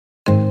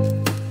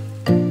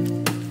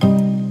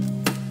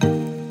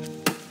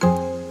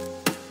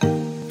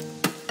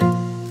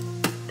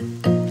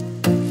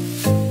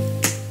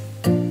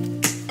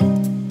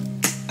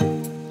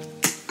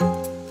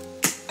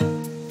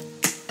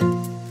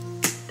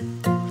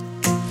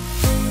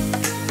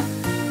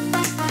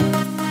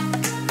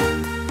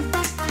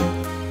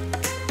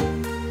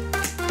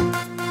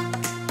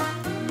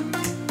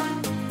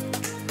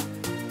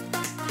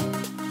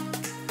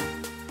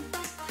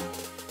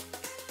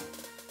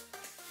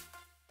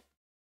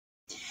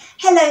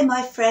Hello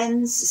my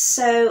friends,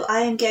 so I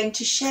am going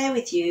to share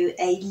with you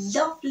a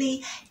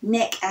lovely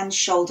neck and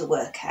shoulder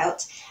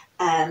workout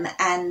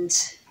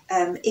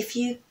if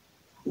you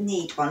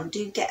need one,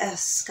 do get a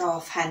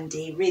scarf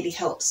handy. Really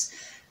helps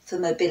for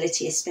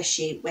mobility,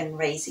 especially when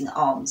raising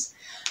arms.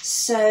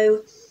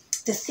 So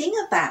the thing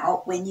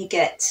about when you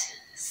get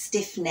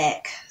stiff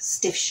neck,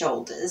 stiff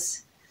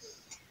shoulders,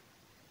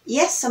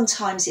 yes,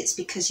 sometimes it's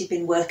because you've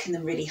been working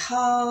them really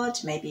hard,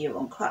 maybe you're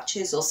on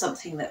crutches or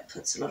something that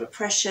puts a lot of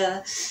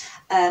pressure.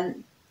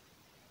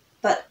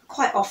 But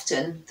quite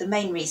often the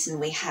main reason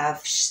we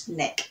have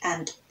neck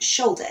and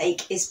shoulder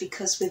ache is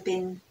because we've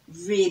been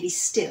really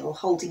still,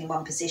 holding in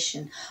one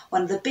position.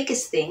 One of the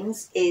biggest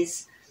things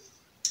is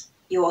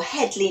your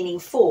head leaning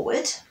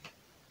forward,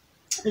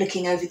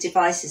 looking over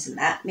devices, and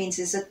that means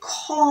there's a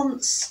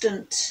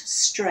constant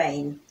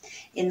strain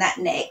in that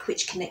neck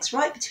which connects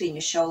right between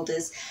your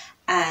shoulders,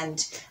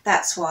 and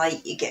that's why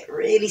you get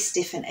really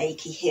stiff and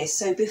achy here.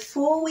 So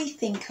before we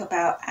think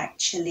about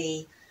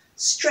actually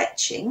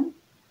stretching,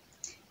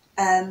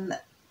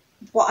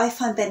 what I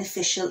find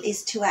beneficial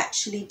is to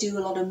actually do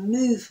a lot of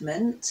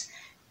movement,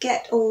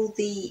 get all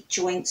the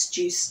joints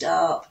juiced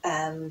up,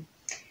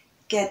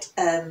 get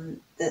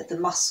the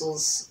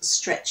muscles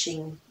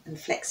stretching and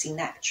flexing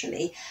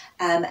naturally,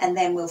 and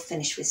then we'll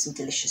finish with some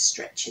delicious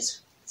stretches.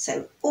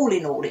 So all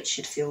in all, it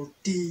should feel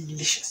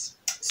delicious.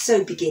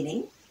 So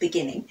beginning,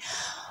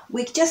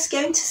 we're just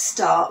going to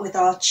start with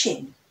our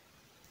chin,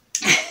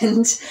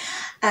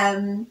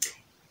 and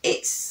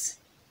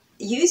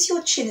use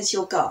your chin as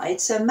your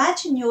guide. So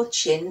imagine your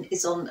chin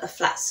is on a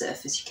flat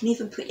surface. You can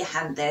even put your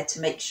hand there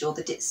to make sure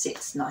that it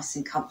sits nice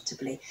and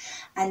comfortably.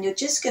 And you're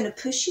just going to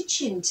push your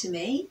chin to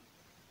me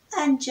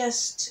and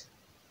just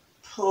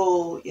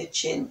pull your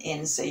chin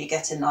in so you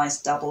get a nice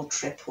double,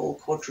 triple,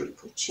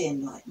 quadruple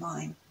chin like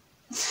mine.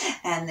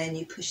 And then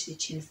you push the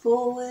chin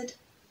forward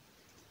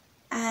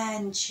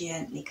and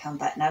gently come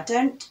back. Now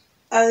don't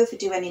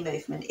overdo any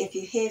movement. If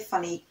you hear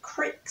funny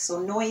creaks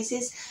or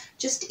noises,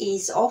 just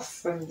ease off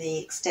from the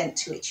extent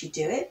to which you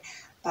do it.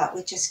 But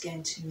we're just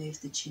going to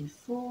move the chin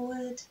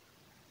forward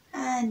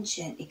and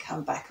gently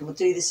come back, and we'll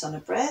do this on a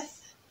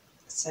breath.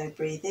 So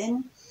breathe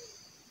in,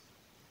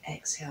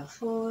 exhale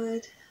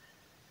forward,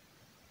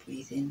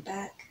 breathe in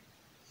back,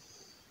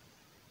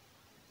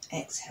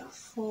 exhale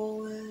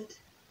forward,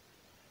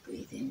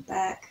 breathe in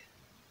back,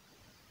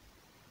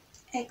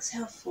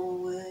 exhale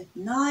forward,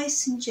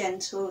 nice and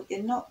gentle.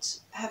 You're not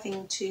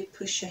having to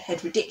push your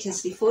head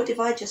ridiculously forward.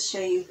 If I just show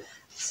you,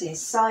 say,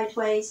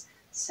 sideways,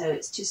 so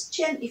it's just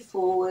gently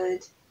forward,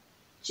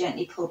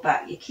 gently pull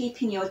back. You're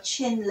keeping your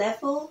chin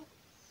level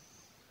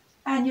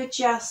and you're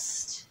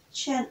just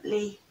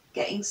gently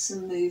getting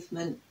some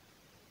movement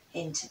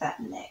into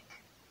that neck.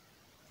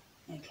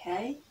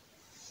 Okay,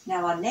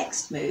 now our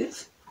next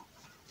move,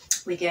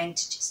 we're going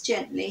to just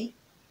gently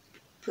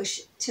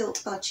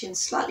tilt our chin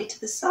slightly to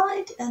the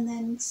side and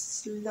then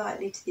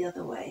slightly to the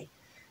other way.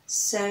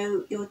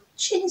 So your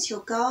chin is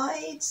your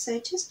guide, so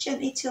just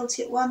gently tilt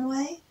it one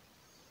way,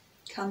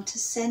 come to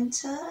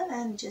center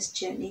and just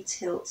gently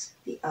tilt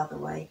the other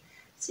way.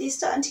 So you're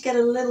starting to get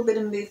a little bit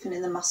of movement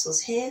in the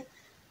muscles here.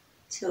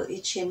 Tilt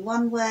your chin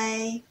one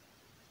way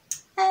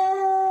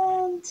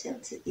and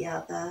tilt it the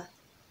other.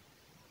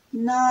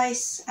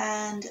 Nice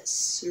and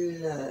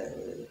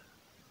slow.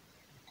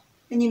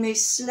 When you move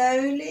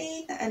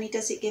slowly, not only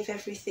does it give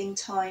everything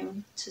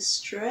time to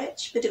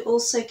stretch, but it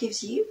also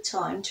gives you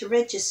time to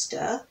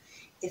register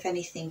if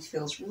anything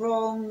feels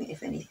wrong,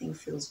 if anything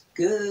feels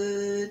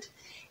good,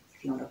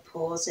 if you want to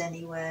pause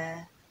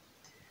anywhere.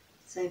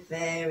 So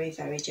very,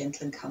 very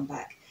gentle and come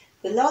back.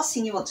 The last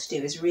thing you want to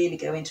do is really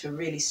go into a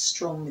really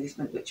strong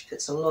movement, which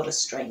puts a lot of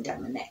strain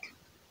down the neck.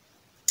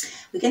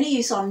 We're going to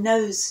use our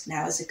nose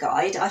now as a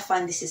guide. I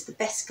find this is the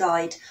best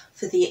guide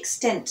for the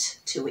extent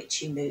to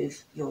which you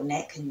move your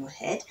neck and your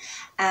head.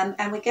 And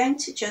we're going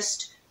to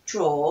just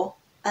draw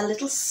a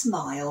little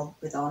smile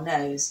with our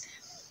nose.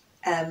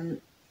 And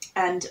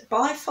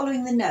by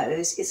following the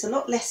nose, it's a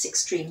lot less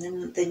extreme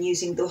than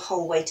using the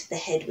whole weight of the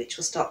head, which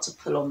will start to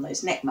pull on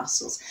those neck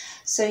muscles.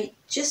 So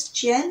just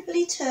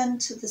gently turn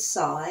to the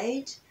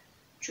side,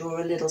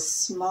 draw a little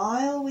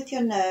smile with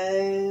your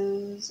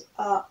nose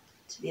up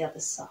to the other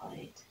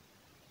side.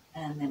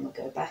 And then we'll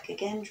go back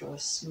again, draw a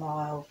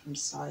smile from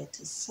side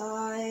to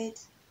side.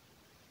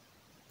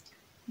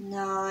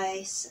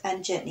 Nice,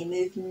 and gently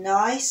move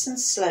nice and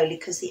slowly,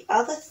 because the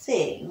other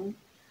thing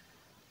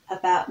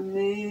about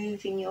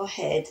moving your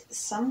head,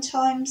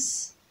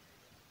 sometimes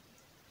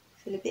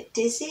feel a bit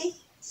dizzy,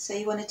 so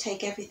you want to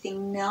take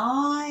everything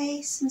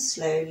nice and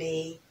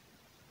slowly.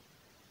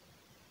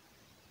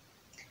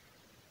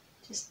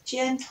 Just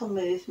gentle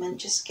movement,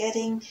 just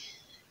getting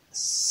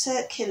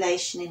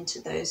circulation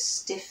into those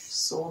stiff,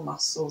 sore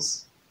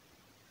muscles.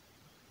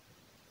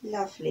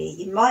 Lovely.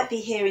 You might be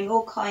hearing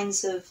all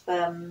kinds of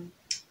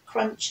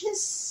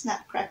crunches,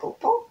 snap, crackle,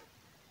 pop.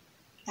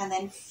 And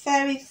then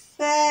very,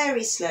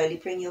 very slowly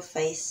bring your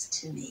face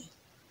to me.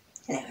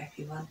 Hello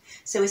everyone.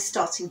 So we're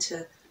starting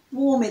to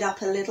warm it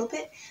up a little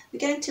bit. We're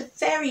going to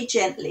very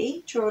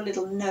gently draw a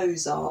little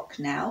nose arc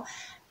now.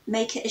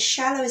 make it as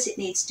shallow as it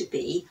needs to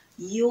be.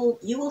 You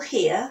will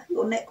hear,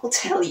 your neck will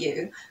tell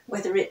you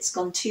whether it's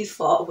gone too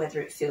far or whether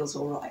it feels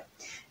all right.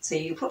 So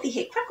you probably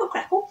hear crackle,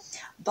 crackle,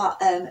 but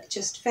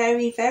just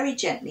very, very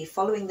gently,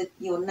 following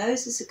your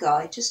nose as a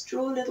guide, just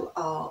draw a little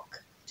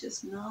arc,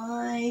 just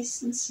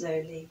nice and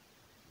slowly.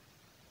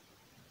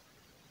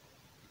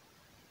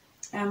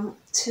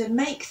 To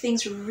make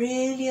things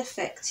really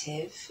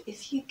effective,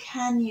 if you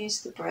can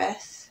use the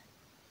breath,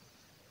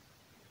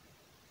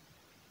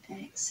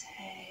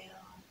 exhale,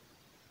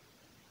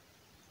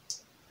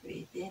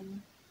 breathe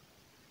in,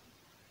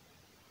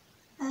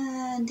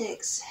 and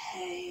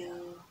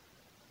exhale.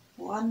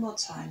 One more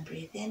time,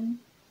 breathe in,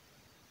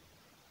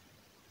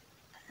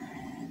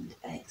 and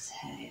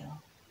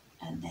exhale.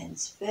 And then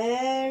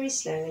very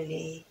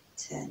slowly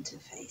turn to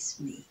face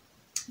me.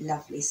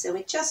 Lovely. So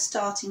we're just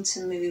starting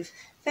to move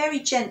very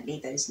gently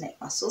those neck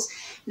muscles.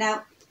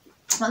 Now,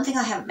 one thing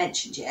I haven't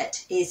mentioned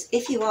yet is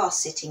if you are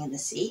sitting in the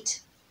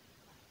seat,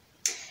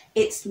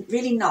 it's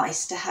really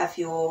nice to have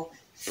your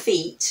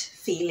feet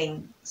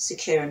feeling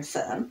secure and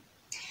firm.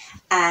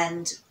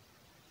 And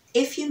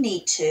if you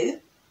need to,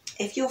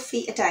 if your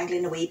feet are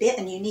dangling a wee bit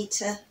and you need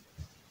to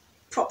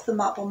prop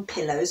them up on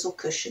pillows or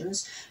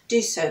cushions,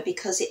 do so,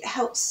 because it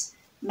helps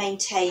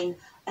maintain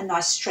a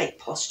nice straight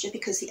posture.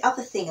 Because the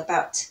other thing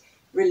about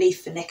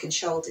relief for neck and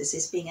shoulders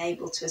is being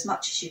able to, as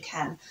much as you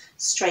can,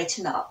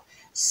 straighten up.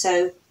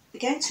 So we're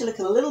going to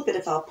look at a little bit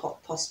of our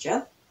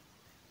posture.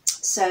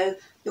 So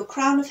your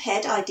crown of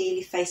head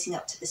ideally facing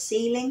up to the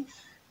ceiling.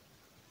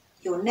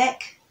 Your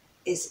neck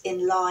is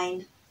in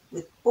line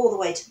with all the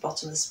way to the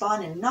bottom of the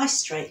spine in a nice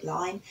straight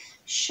line.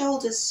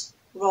 Shoulders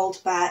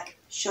rolled back,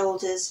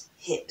 shoulders,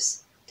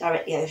 hips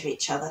directly over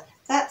each other.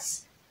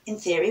 That's, in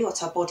theory,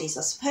 what our bodies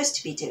are supposed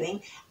to be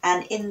doing.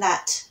 And in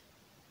that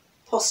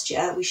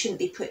posture, we shouldn't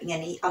be putting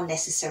any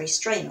unnecessary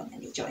strain on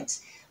any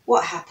joints.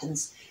 What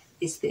happens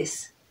is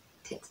this,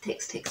 ticks,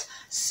 ticks, ticks.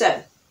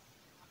 So,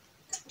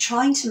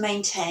 trying to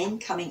maintain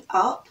coming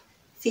up,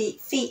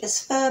 feet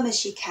as firm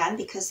as you can,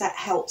 because that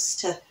helps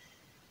to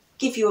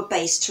give you a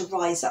base to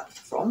rise up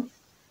from.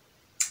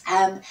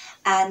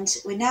 And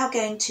we're now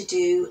going to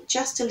do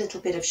just a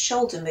little bit of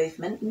shoulder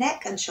movement.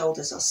 Neck and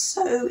shoulders are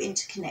so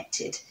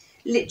interconnected,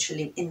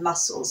 literally in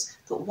muscles,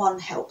 that one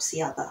helps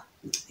the other.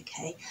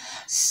 Okay,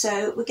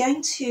 so we're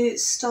going to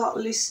start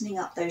loosening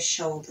up those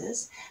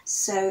shoulders.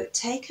 So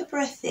take a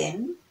breath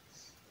in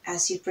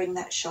as you bring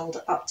that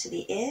shoulder up to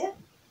the ear,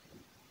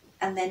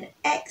 and then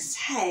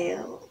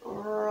exhale,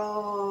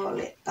 roll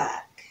it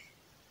back.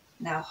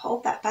 Now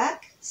hold that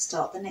back,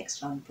 start the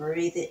next one.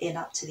 Breathe it in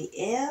up to the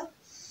ear.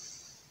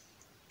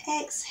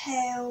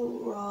 Exhale,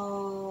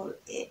 roll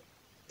it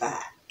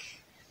back.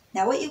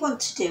 Now what you want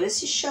to do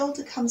as your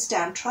shoulder comes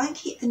down, try and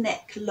keep the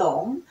neck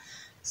long.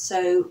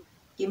 So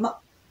you might,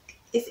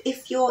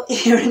 if your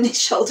ear and your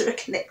shoulder are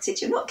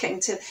connected, you're not going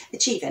to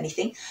achieve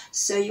anything.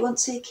 So you want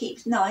to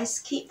keep nice,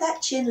 keep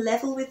that chin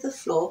level with the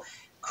floor,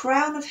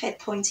 crown of head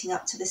pointing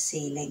up to the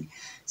ceiling.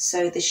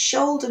 So the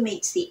shoulder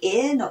meets the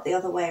ear, not the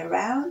other way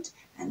around.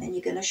 And then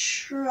you're going to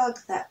shrug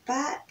that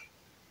back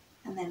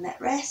and then let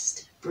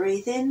rest.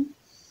 Breathe in,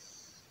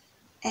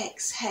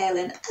 exhale,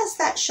 and as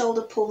that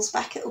shoulder pulls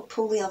back, it will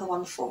pull the other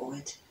one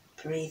forward.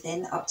 Breathe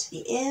in up to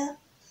the ear,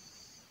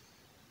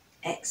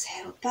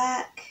 exhale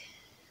back,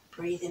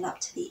 breathe in up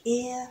to the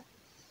ear,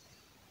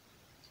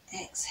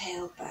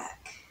 exhale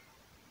back.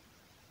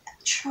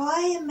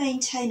 Try and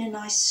maintain a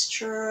nice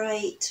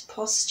straight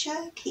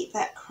posture. Keep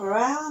that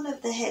crown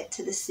of the head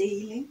to the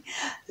ceiling.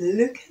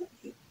 Look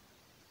at me.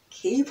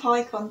 Keep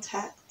eye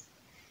contact.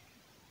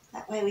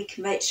 That way we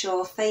can make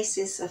sure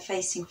faces are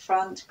facing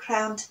front,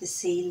 crown to the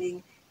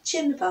ceiling,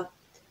 chin above,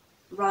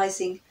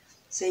 rising,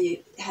 so you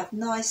have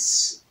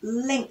nice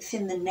length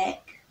in the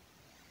neck,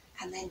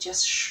 and then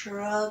just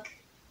shrug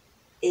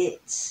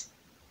it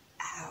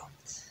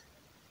out.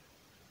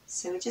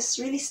 So we're just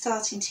really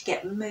starting to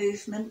get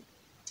movement.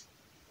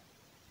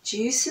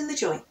 Juice in the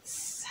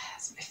joints,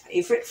 that's my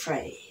favourite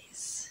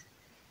phrase.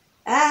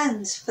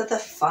 And for the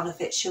fun of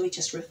it, shall we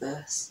just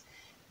reverse?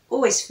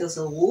 Always feels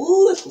a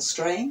little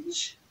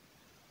strange.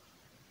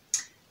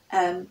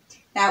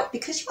 Now,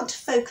 because you want to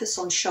focus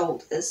on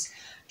shoulders,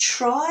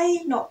 try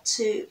not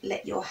to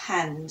let your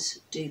hand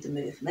do the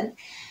movement.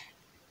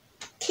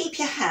 Keep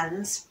your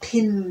hands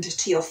pinned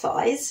to your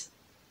thighs,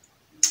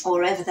 or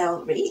wherever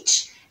they'll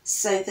reach,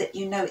 so that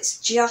you know it's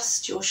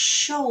just your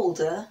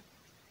shoulder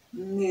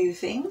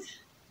moving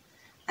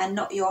and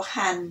not your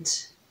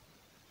hand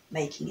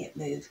making it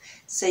move.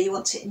 So you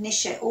want to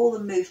initiate, all the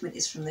movement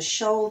is from the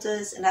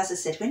shoulders, and as I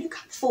said, when you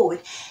come forward,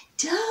 it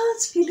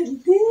does feel a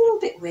little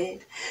bit weird,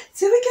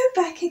 so we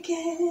go back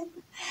again.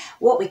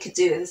 What we could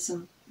do is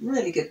some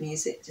really good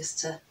music just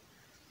to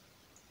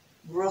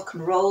rock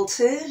and roll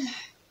to,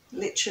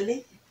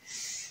 literally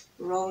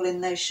roll in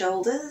those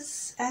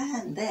shoulders,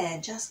 and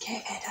then just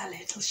give it a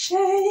little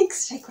shake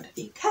whatever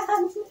you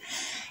can.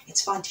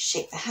 It's fine to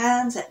shake the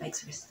hands, that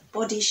makes the rest of the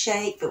body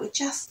shake, but we're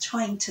just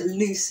trying to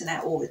loosen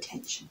out all the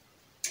tension.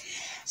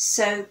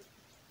 So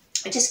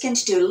we're just going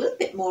to do a little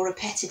bit more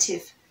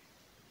repetitive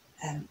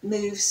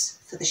moves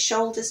for the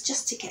shoulders,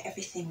 just to get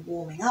everything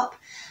warming up.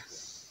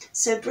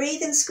 So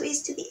breathe and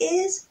squeeze to the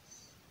ears.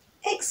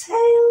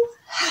 Exhale.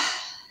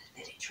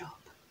 Let it drop.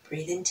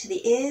 Breathe into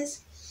the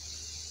ears.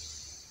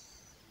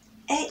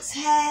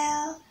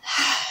 Exhale.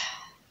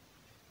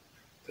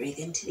 Breathe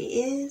into the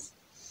ears.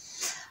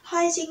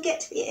 High as you can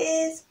get to the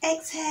ears.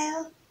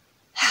 Exhale.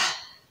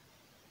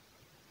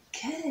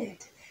 Good.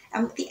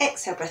 And the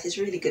exhale breath is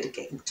really good at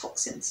getting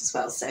toxins as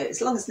well. So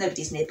as long as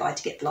nobody's nearby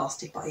to get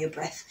blasted by your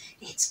breath,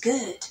 it's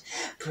good.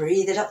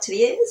 Breathe it up to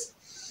the ears.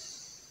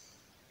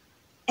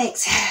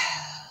 Exhale.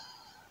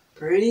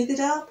 Breathe it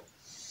up.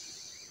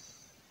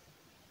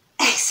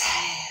 Exhale.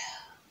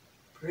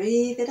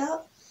 Breathe it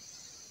up.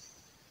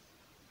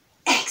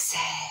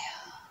 Exhale.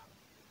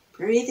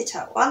 Breathe it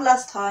up. One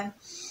last time.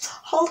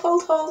 Hold,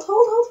 hold, hold,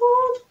 hold, hold,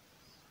 hold.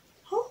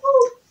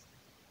 Hold.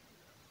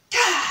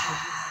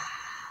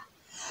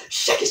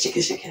 Shake it, shake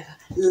it, shake it.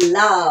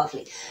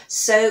 Lovely.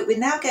 So we're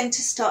now going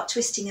to start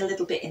twisting a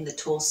little bit in the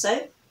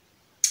torso.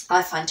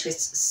 I find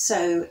twists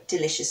so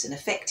delicious and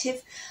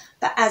effective.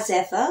 But as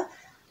ever,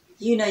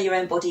 you know your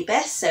own body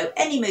best. So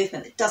any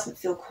movement that doesn't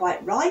feel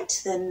quite right,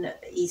 then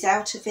ease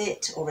out of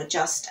it or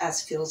adjust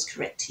as feels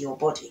correct to your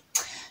body.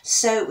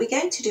 So we're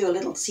going to do a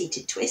little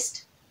seated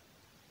twist.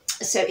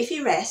 So if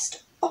you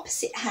rest,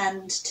 opposite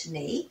hand to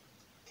knee,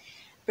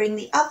 bring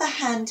the other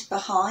hand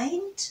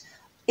behind.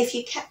 If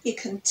you can, you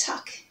can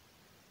tuck,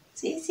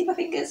 see my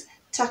fingers?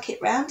 Tuck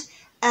it round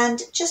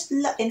and just,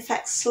 in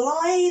fact,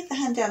 slide the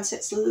hand down so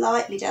it's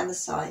lightly down the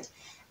side.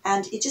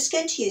 And you're just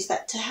going to use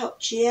that to help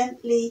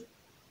gently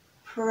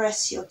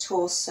press your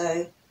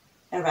torso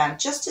around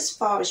just as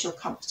far as you're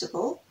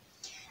comfortable.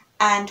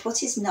 And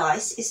what is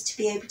nice is to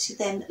be able to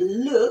then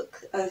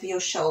look over your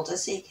shoulder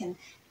so you can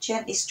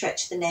gently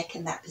stretch the neck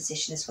in that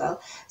position as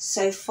well.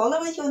 So follow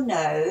with your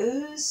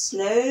nose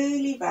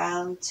slowly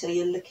round till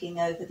you're looking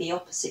over the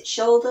opposite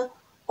shoulder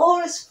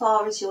or as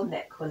far as your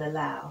neck will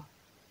allow.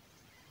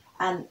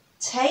 And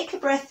take a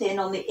breath in.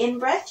 On the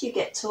in-breath, you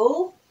get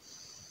tall.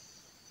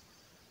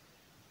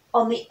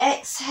 On the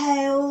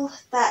exhale,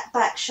 that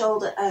back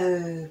shoulder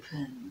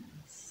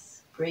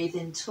opens. Breathe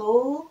in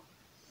tall.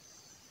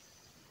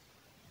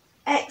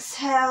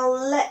 Exhale,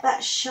 let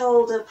that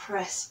shoulder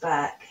press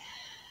back.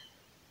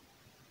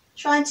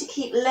 Trying to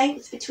keep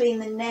length between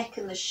the neck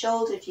and the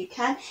shoulder if you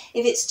can.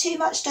 If it's too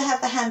much to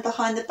have the hand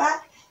behind the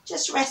back,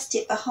 just rest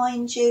it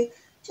behind you,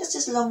 just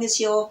as long as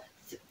you're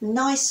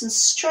nice and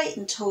straight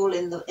and tall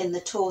in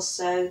the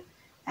torso,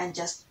 and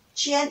just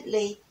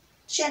gently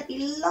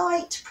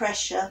light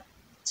pressure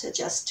to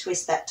just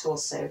twist that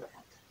torso around.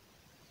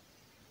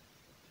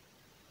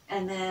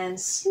 And then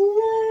slowly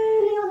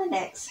on an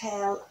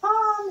exhale,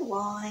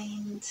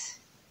 unwind.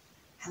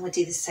 And we'll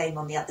do the same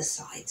on the other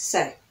side.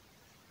 So,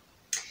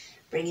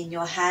 bringing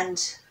your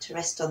hand to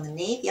rest on the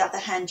knee. The other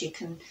hand you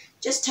can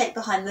just take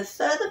behind. The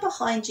further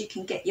behind you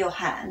can get your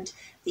hand,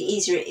 the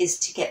easier it is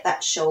to get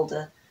that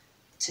shoulder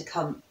to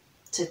come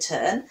to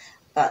turn.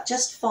 But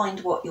just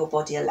find what your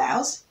body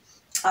allows.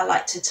 I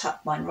like to tuck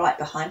mine right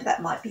behind, but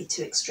that might be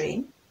too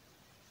extreme.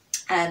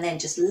 And then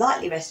just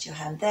lightly rest your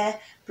hand there.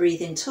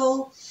 Breathe in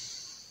tall.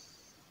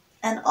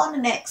 And on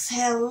an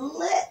exhale,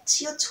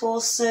 let your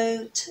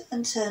torso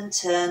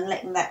turn,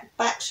 letting that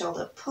back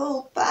shoulder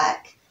pull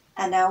back.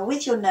 And now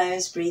with your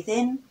nose, breathe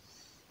in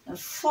and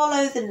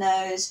follow the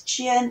nose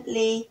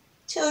gently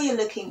till you're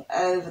looking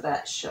over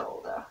that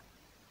shoulder.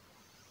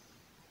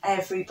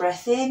 Every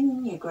breath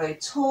in, you grow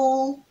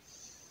tall.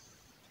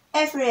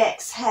 Every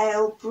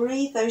exhale,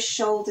 breathe those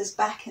shoulders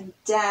back and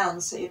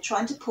down. So you're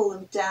trying to pull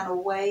them down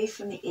away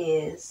from the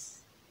ears.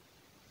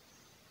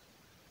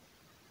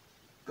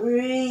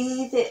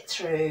 Breathe it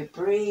through,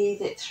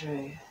 breathe it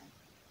through.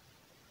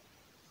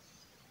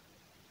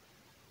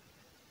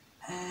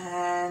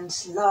 And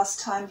last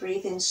time,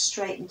 breathe in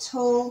straight and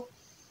tall.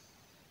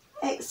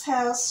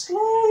 Exhale,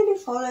 slowly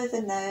follow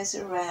the nose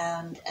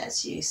around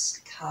as you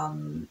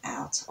come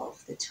out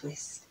of the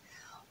twist.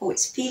 Oh,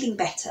 it's feeling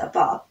better,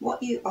 but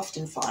what you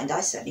often find,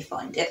 I certainly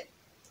find it,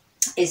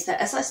 is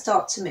that as I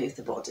start to move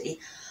the body,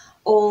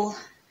 all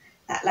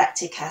that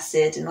lactic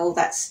acid and all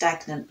that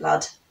stagnant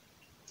blood,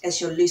 as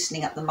you're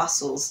loosening up the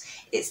muscles,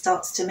 it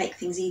starts to make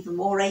things even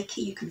more achy.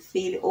 You can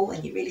feel it all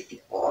and you really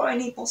think, oh, I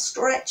need more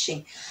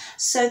stretching.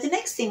 So the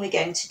next thing we're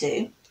going to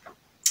do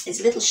is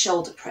a little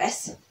shoulder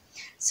press.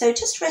 So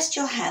just rest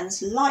your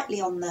hands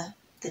lightly on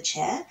the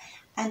chair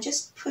and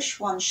just push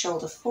one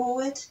shoulder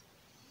forward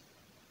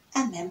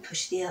and then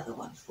push the other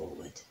one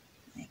forward.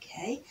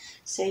 Okay,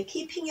 so you're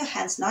keeping your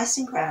hands nice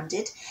and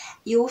grounded.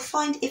 You'll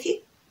find if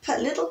you put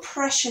a little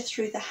pressure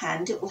through the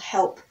hand, it will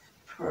help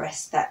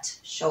press that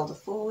shoulder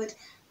forward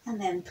and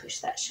then push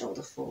that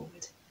shoulder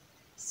forward.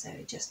 So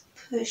just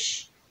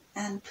push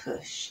and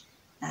push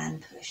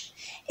and push.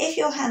 If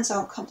your hands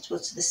aren't comfortable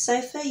to the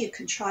sofa, you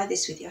can try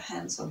this with your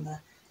hands on the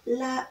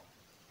lap.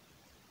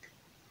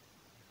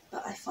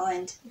 But I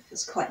find it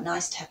feels quite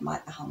nice to have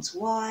my arms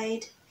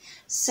wide.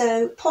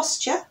 So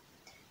posture,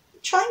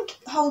 try and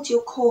hold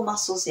your core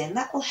muscles in.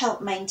 That will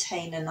help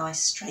maintain a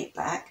nice straight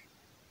back.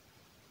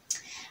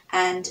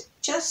 And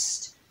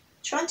just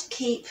trying to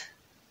keep,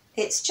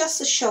 it's just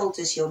the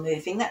shoulders you're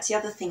moving. That's the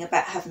other thing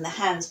about having the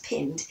hands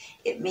pinned.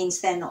 It means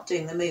they're not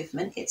doing the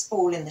movement. It's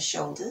all in the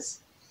shoulders.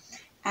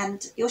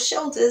 And your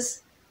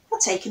shoulders are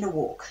taking a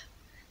walk.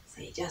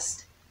 So you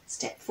just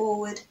step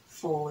forward,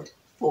 forward,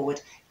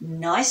 forward.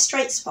 Nice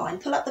straight spine.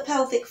 Pull up the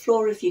pelvic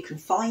floor if you can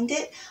find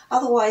it.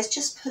 Otherwise,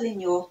 just pull in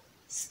your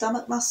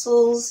stomach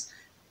muscles,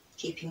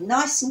 keeping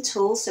nice and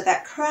tall. So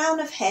that crown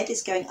of head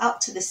is going up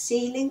to the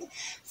ceiling.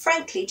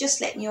 Frankly,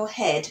 just letting your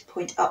head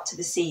point up to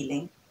the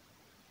ceiling.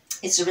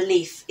 It's a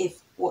relief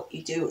if what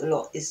you do a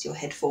lot is your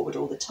head forward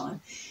all the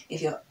time.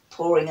 If you're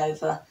poring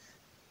over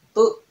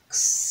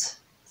books,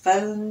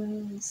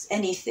 phones,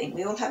 anything,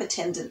 we all have a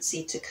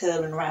tendency to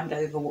curl and round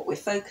over what we're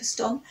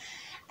focused on,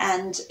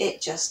 and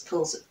it just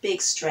pulls a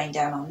big strain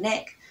down our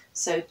neck.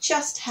 So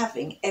just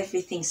having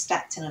everything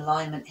stacked in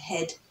alignment,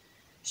 head,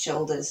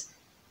 shoulders,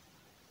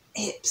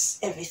 hips,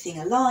 everything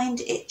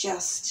aligned, it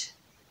just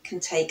can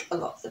take a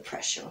lot of the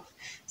pressure off.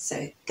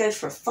 So go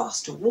for a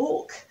faster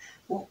walk.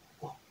 Walk,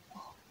 walk,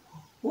 walk,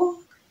 walk, walk.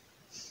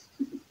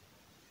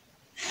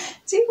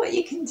 Do what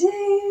you can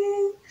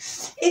do.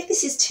 If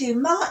this is too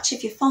much,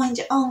 if you find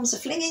your arms are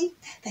flinging,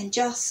 then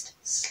just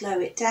slow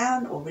it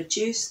down or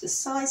reduce the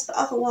size, but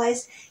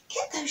otherwise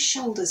get those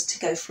shoulders to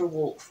go for a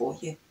walk for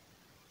you.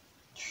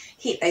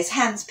 Keep those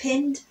hands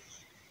pinned,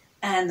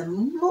 and the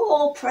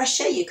more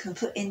pressure you can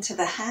put into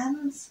the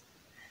hands,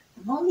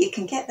 the more you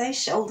can get those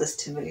shoulders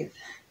to move.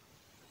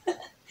 As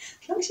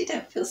long as you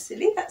don't feel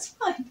silly, that's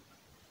fine.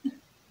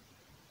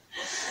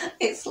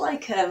 It's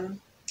like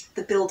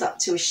the build up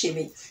to a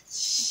shimmy.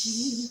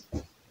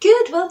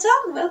 Good, well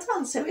done, well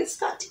done. So we'll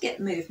start to get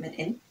movement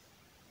in.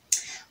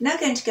 We're now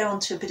going to go on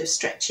to a bit of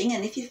stretching,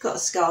 and if you've got a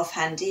scarf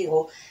handy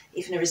or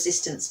even a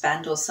resistance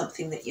band or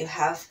something that you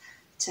have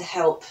to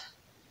help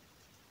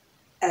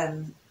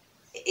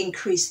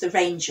increase the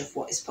range of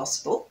what is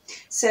possible.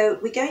 So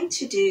we're going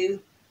to do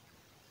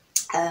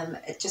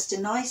just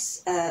a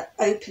nice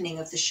opening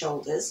of the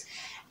shoulders,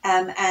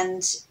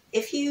 and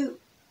if you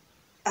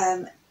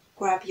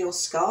grab your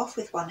scarf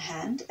with one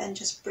hand and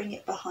just bring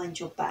it behind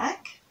your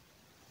back,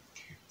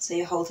 so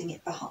you're holding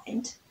it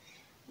behind.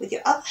 With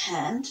your other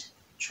hand,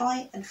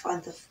 try and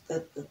find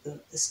the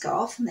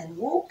scarf, and then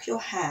walk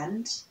your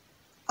hand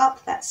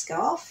up that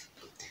scarf.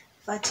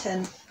 If I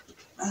turn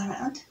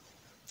around,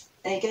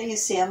 there you go, you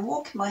see I'm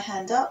walking my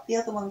hand up, the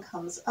other one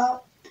comes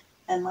up,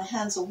 and my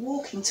hands are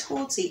walking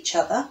towards each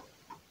other,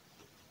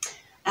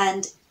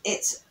 and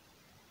it's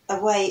a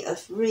way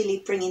of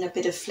really bringing a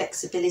bit of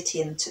flexibility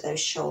into those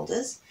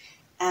shoulders.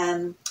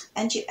 And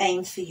you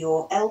aim for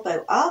your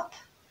elbow up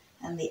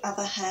and the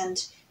other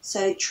hand,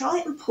 so try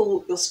and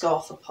pull your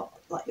scarf apart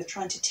like you're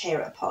trying to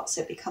tear it apart,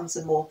 so it becomes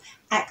a more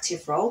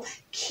active roll.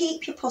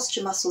 Keep your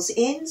posture muscles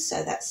in,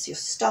 so that's your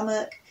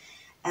stomach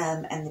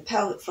and the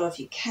pelvic floor if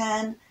you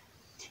can.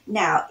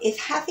 Now, if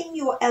having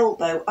your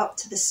elbow up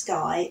to the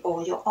sky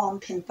or your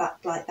arm pinned back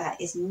like that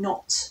is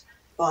not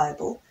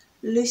viable,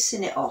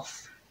 loosen it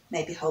off.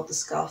 Maybe hold the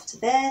scarf to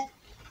there,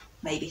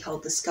 maybe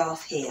hold the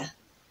scarf here.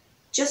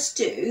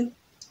 Just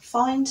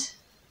find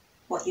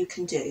what you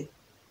can do.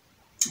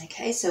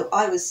 Okay, so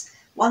I was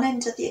one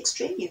end of the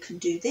extreme, you can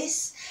do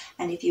this,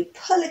 and if you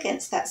pull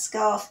against that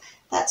scarf,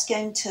 that's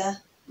going to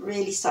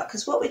really start,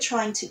 because what we're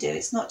trying to do,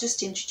 it's not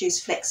just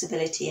introduce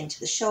flexibility into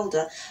the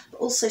shoulder, but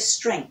also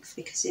strength,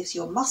 because if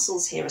your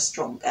muscles here are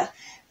stronger,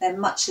 they're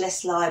much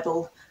less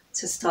liable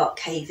to start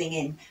caving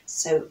in.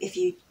 So if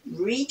you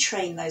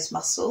retrain those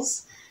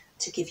muscles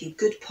to give you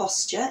good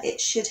posture, it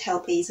should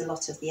help ease a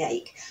lot of the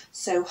ache.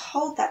 So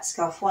hold that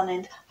scarf one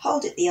end,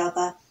 hold it the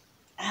other,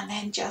 and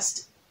then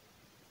just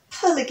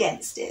pull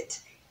against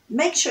it.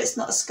 Make sure it's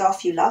not a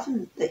scarf you love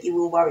and that you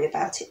will worry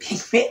about it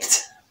being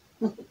ripped.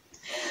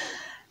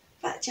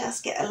 But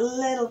just get a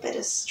little bit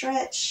of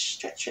stretch,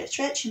 stretch, stretch,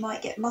 stretch. You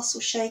might get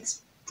muscle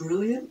shakes.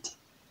 Brilliant.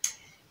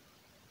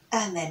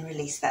 And then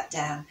release that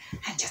down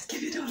and just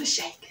give it all a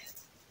shake.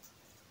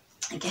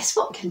 And guess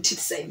what? We're going to do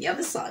the same the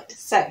other side.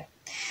 So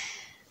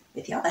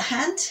with the other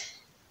hand,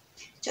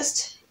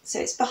 just so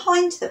it's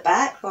behind the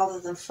back rather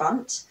than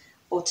front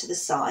or to the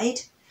side,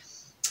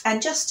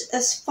 and just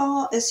as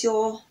far as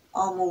your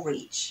arm will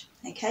reach.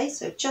 Okay,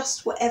 so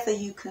just whatever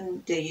you can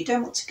do. You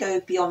don't want to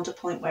go beyond a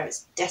point where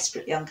it's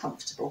desperately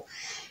uncomfortable.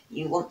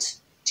 You want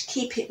to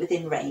keep it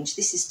within range.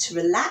 This is to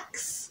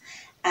relax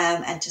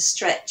and to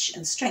stretch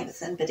and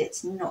strengthen, but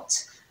it's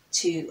not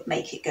to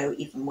make it go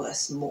even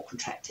worse and more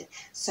contracted.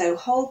 So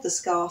hold the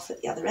scarf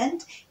at the other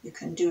end. You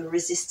can do a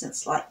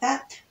resistance like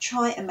that.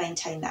 Try and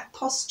maintain that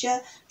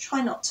posture.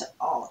 Try not to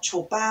arch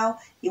or bow.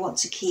 You want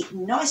to keep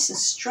nice and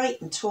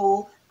straight and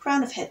tall,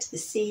 crown of head to the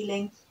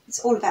ceiling.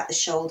 It's all about the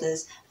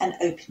shoulders and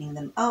opening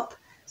them up.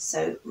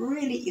 So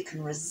really you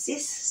can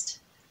resist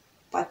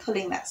by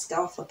pulling that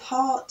scarf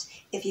apart.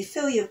 If you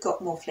feel you've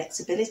got more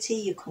flexibility,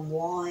 you can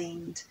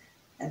wind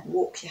and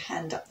walk your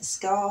hand up the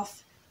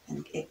scarf,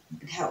 and it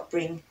can help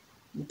bring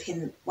and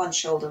pin one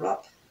shoulder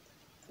up,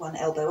 one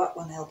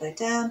elbow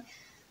down.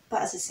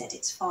 But as I said,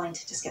 it's fine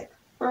to just go,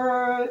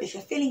 if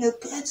you're feeling a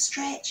good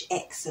stretch,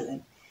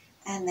 excellent.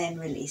 And then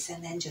release,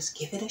 and then just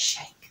give it a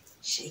shake.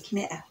 shaking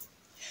it out.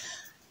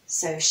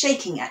 So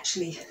shaking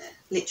actually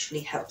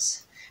literally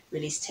helps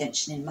release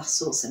tension in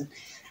muscles and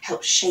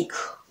helps shake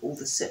all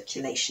the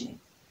circulation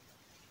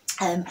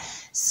in.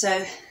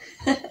 So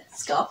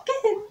scarf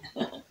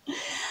again.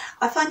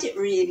 I find it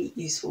really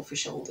useful for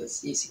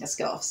shoulders using a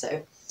scarf.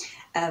 So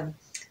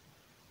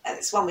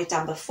it's one we've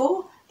done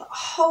before, but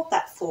hold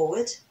that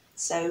forward.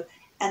 So,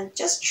 and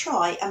just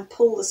try and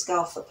pull the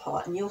scarf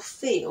apart and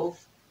you'll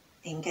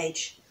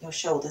engage your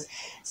shoulders.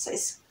 So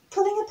it's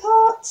pulling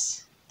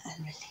apart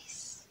and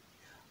release.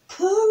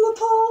 Pull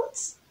apart,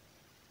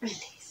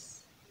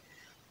 release.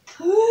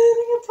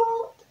 Pulling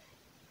apart,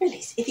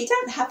 release. If you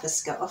don't have a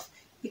scarf,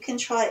 you can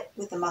try it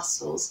with the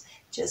muscles.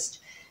 Just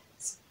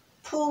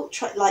pull,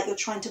 like you're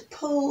trying to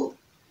pull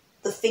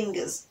the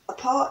fingers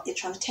apart, you're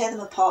trying to tear them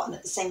apart, and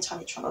at the same time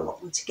you're trying to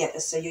lock them together.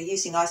 So you're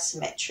using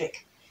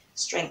isometric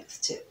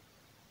strength to,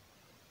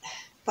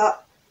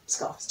 but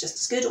scarf is just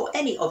as good, or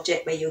any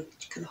object where you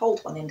can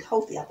hold one end,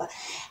 hold the other,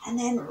 and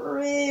then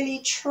really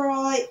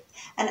try.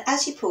 And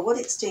as you pull, what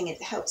it's doing,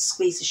 it helps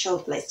squeeze the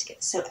shoulder blades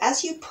together. So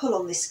as you pull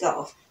on this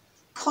scarf,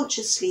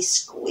 consciously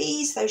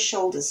squeeze those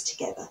shoulders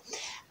together.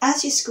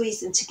 As you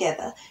squeeze them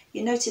together,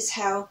 you notice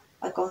how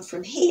I've gone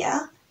from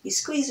here. You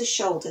squeeze the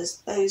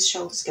shoulders, those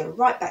shoulders go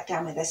right back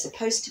down where they're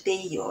supposed to be,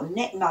 your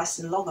neck nice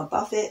and long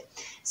above it.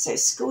 So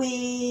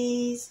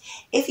squeeze.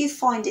 If you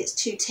find it's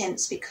too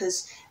tense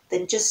because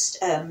then just,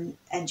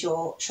 and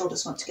your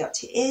shoulders want to go up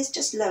to your ears,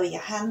 just lower your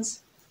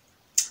hands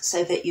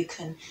so that you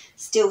can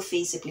still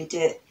feasibly do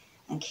it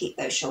and keep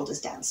those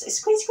shoulders down. So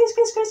squeeze, squeeze,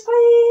 squeeze, squeeze,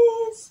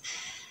 squeeze.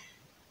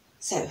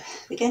 So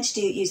we're going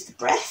to use the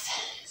breath.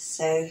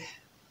 So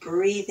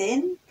breathe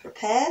in,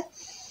 prepare.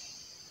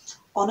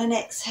 On an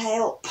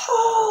exhale,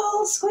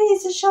 pull,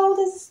 squeeze the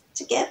shoulders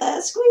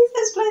together, squeeze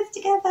those blades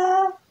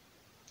together,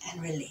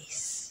 and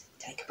release.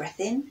 Take a breath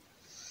in.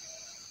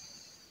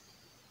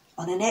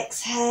 On an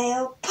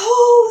exhale,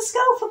 pull the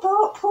scarf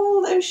apart,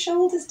 pull those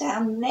shoulders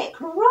down, neck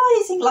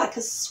rising like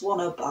a swan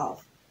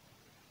above,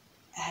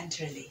 and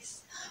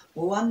release.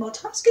 One more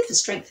time. It's good for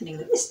strengthening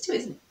the wrist too,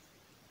 isn't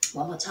it?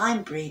 One more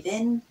time. Breathe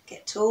in,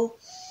 get tall.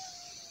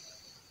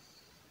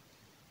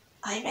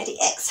 Are you ready?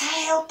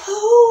 Exhale,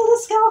 pull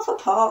the scarf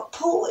apart,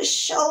 pull the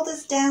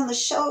shoulders down, the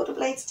shoulder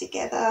blades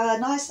together,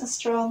 nice and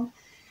strong,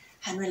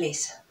 and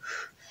release.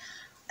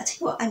 I tell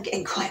you what, I'm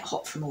getting quite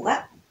hot from all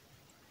that.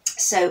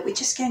 So we're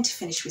just going to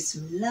finish with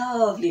some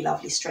lovely,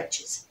 lovely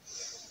stretches.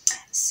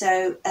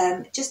 So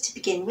just to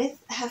begin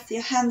with, have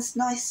your hands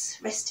nice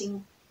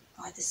resting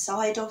either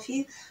side of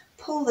you.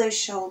 Pull those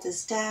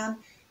shoulders down.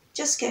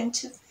 Just going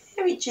to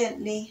very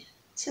gently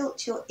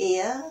tilt your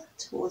ear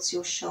towards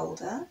your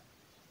shoulder.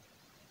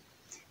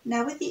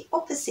 Now with the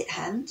opposite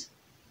hand,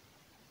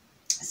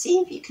 see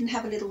if you can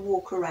have a little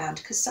walk around,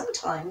 because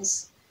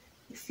sometimes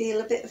you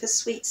feel a bit of a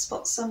sweet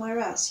spot somewhere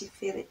else. You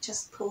feel it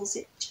just pulls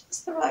it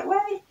just the right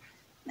way.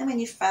 And when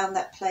you've found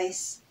that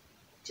place,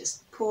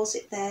 just pause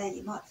it there.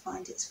 You might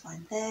find it's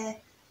fine there.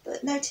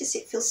 But notice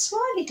it feels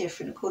slightly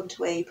different according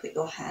to where you put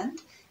your hand.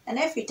 And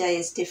every day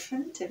is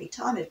different, every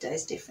time of day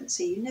is different,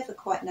 so you never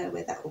quite know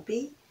where that will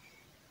be.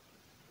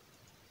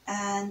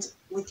 And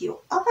with your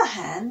other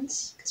hand,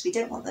 because we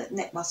don't want the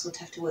neck muscle to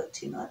have to work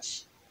too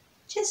much,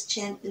 just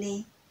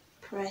gently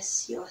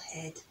press your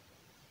head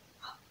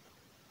up.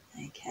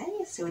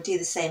 Okay, so we'll do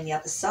the same the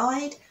other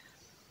side.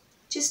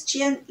 Just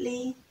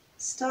gently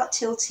start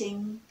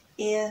tilting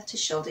ear to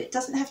shoulder. It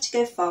doesn't have to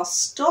go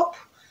fast. Stop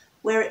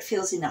where it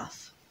feels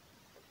enough,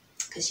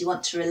 because you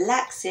want to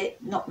relax it,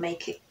 not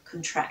make it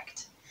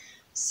contract.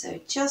 So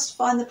just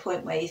find the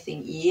point where you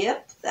think,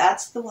 yep,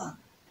 that's the one.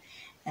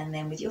 And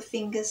then with your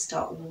fingers,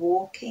 start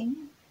walking.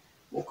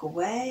 Walk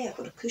away. I've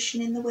got a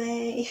cushion in the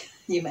way.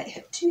 You may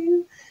have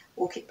two.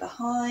 Walk it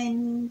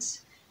behind.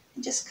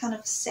 And just kind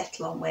of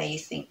settle on where you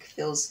think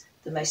feels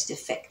the most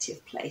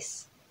effective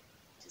place.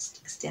 Just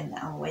extend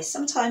that arm away.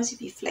 Sometimes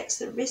if you flex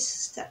the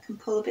wrist, that can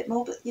pull a bit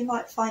more, but you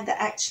might find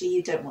that actually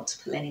you don't want to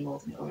pull any more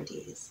than it already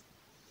is.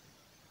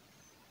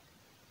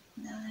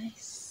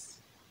 Nice.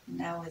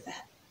 Now with the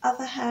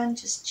other hand,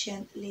 just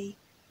gently,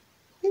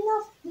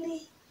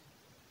 lovely,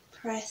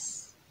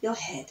 press your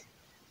head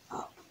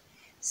up.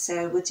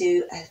 So we'll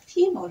do a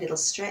few more little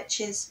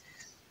stretches.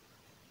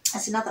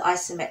 That's another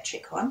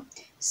isometric one.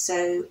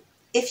 So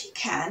if you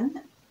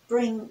can,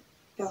 bring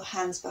your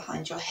hands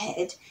behind your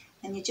head,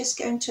 and you're just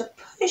going to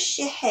push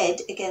your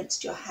head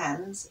against your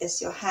hands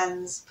as your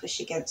hands push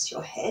against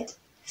your head.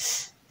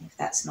 If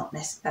that's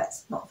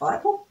not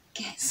viable,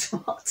 guess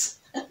what?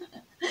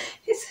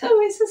 It's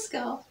always a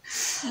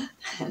scarf.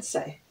 And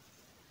so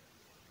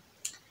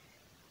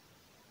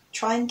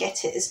try and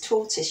get it as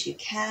taut as you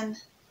can,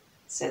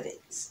 so that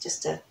it's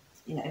just a,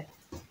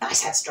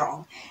 nice and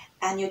strong.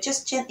 And you're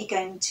just gently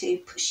going to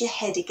push your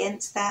head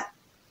against that.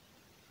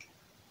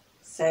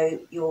 So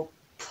you'll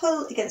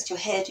pull against your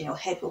head and your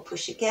head will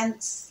push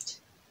against.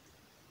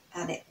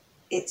 And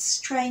it's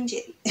strange.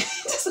 It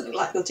doesn't look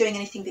like you're doing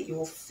anything, but you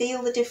will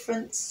feel the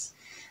difference.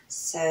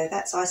 So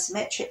that's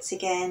isometrics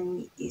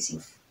again,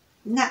 using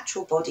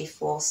natural body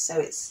force. So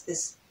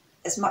it's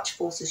as much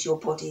force as your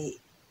body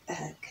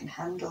can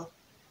handle.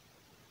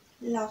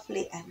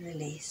 Lovely, and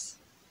release.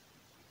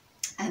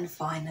 And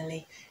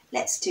finally,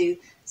 let's do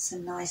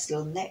some nice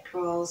little neck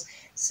rolls.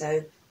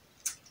 So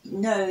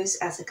nose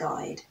as a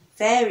guide,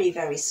 very,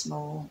 very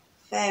small,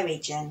 very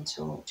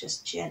gentle,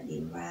 just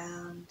gently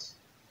round.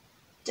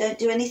 Don't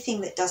do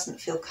anything that doesn't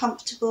feel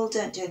comfortable.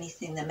 Don't do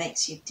anything that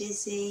makes you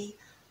dizzy.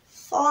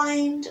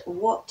 Find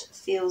what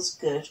feels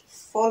good.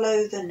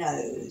 Follow the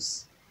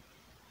nose.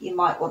 You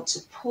might want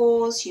to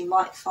pause. You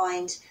might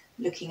find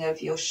looking over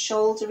your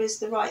shoulder is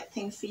the right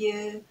thing for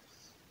you.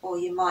 Or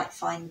you might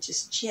find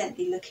just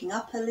gently looking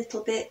up a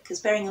little bit, because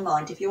bearing in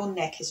mind, if your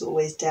neck is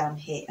always down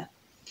here,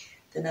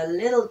 then a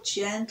little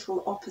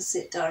gentle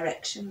opposite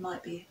direction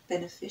might be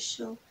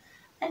beneficial.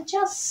 And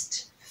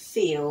just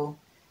feel.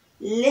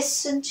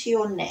 Listen to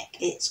your neck.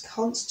 It's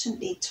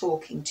constantly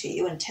talking to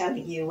you and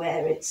telling you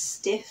where it's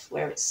stiff,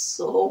 where it's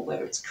sore,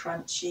 where it's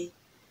crunchy.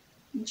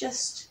 And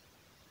just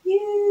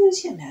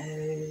use your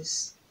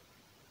nose.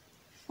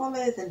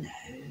 Follow the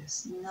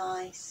nose.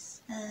 Nice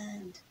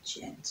and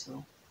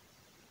gentle.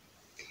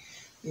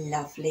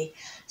 Lovely.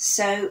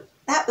 So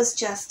that was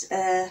just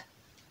a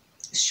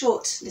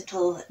short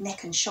little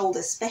neck and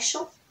shoulder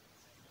special.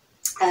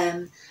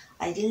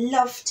 I'd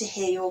love to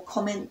hear your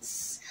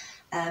comments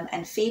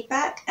and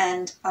feedback,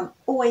 and I'm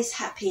always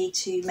happy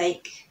to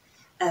make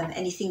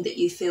anything that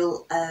you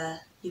feel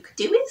you could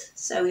do with.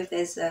 So if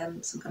there's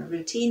some kind of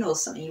routine or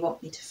something you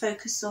want me to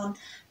focus on,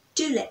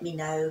 do let me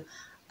know.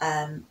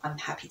 I'm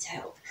happy to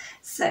help.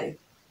 So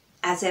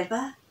as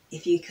ever,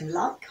 if you can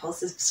like or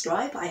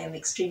subscribe, I am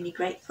extremely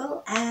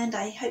grateful, and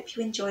I hope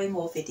you enjoy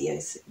more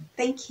videos.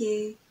 Thank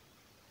you.